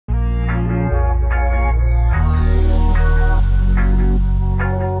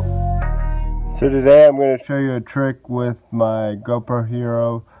So today I'm going to show you a trick with my GoPro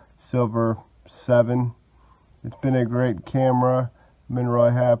Hero Silver 7. It's been a great camera. I've been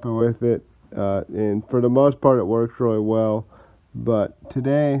really happy with it, and for the most part it works really well. But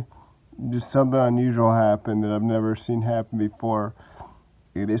today just something unusual happened that I've never seen happen before.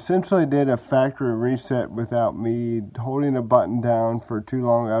 It essentially did a factory reset without me holding a button down for too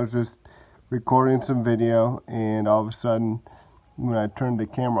long. I was just recording some video, and all of a sudden when I turned the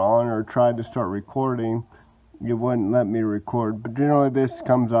camera on or tried to start recording, it wouldn't let me record. But generally this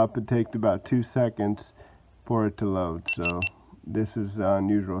comes up, it takes about 2 seconds for it to load. So this is an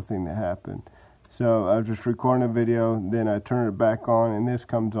unusual thing that happened. So I was just recording a video, then I turn it back on and this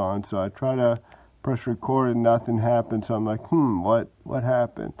comes on. So I try to press record and nothing happened. So I'm like, what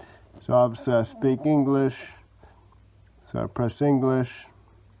happened? So obviously I speak English. So I press English.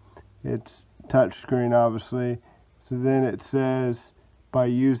 It's touch screen obviously. So then it says, by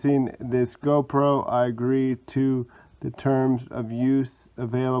using this GoPro, I agree to the terms of use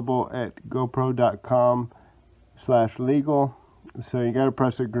available at gopro.com/legal. So you got to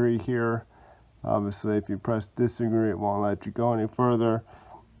press agree here. Obviously, if you press disagree, it won't let you go any further.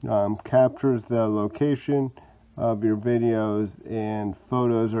 Captures the location of your videos and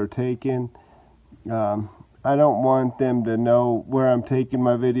photos are taken. I don't want them to know where I'm taking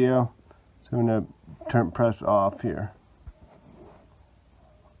my video, so I'm going to press off here.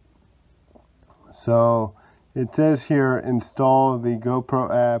 So it says here, install the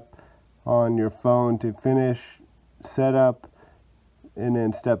GoPro app on your phone to finish setup, and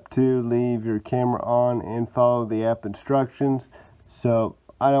then step 2, leave your camera on and follow the app instructions. So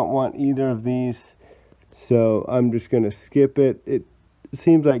I don't want either of these, so I'm just going to skip it. It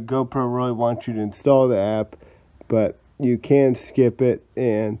seems like GoPro really wants you to install the app, but you can skip it,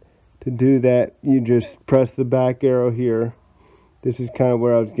 and to do that, you just press the back arrow here. This is kind of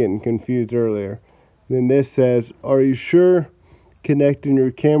where I was getting confused earlier. Then this says, are you sure connecting your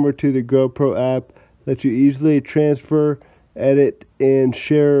camera to the GoPro app lets you easily transfer, edit, and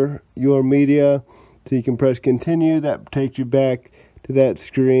share your media? So you can press continue. That takes you back to that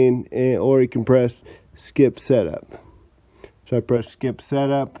screen, or you can press skip setup. So I press skip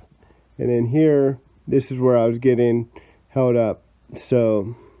setup, and then here, this is where I was getting held up.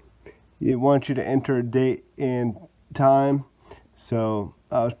 So it wants you to enter a date and time. So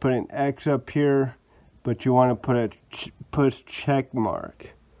I was putting X up here, but you want to put a push check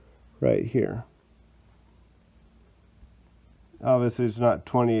mark right here. Obviously it's not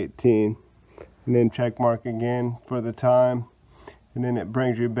 2018. And then check mark again for the time. And then it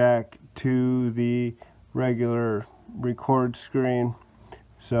brings you back to the regular record screen.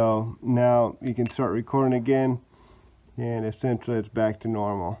 So now you can start recording again, and essentially it's back to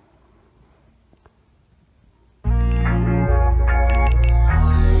normal.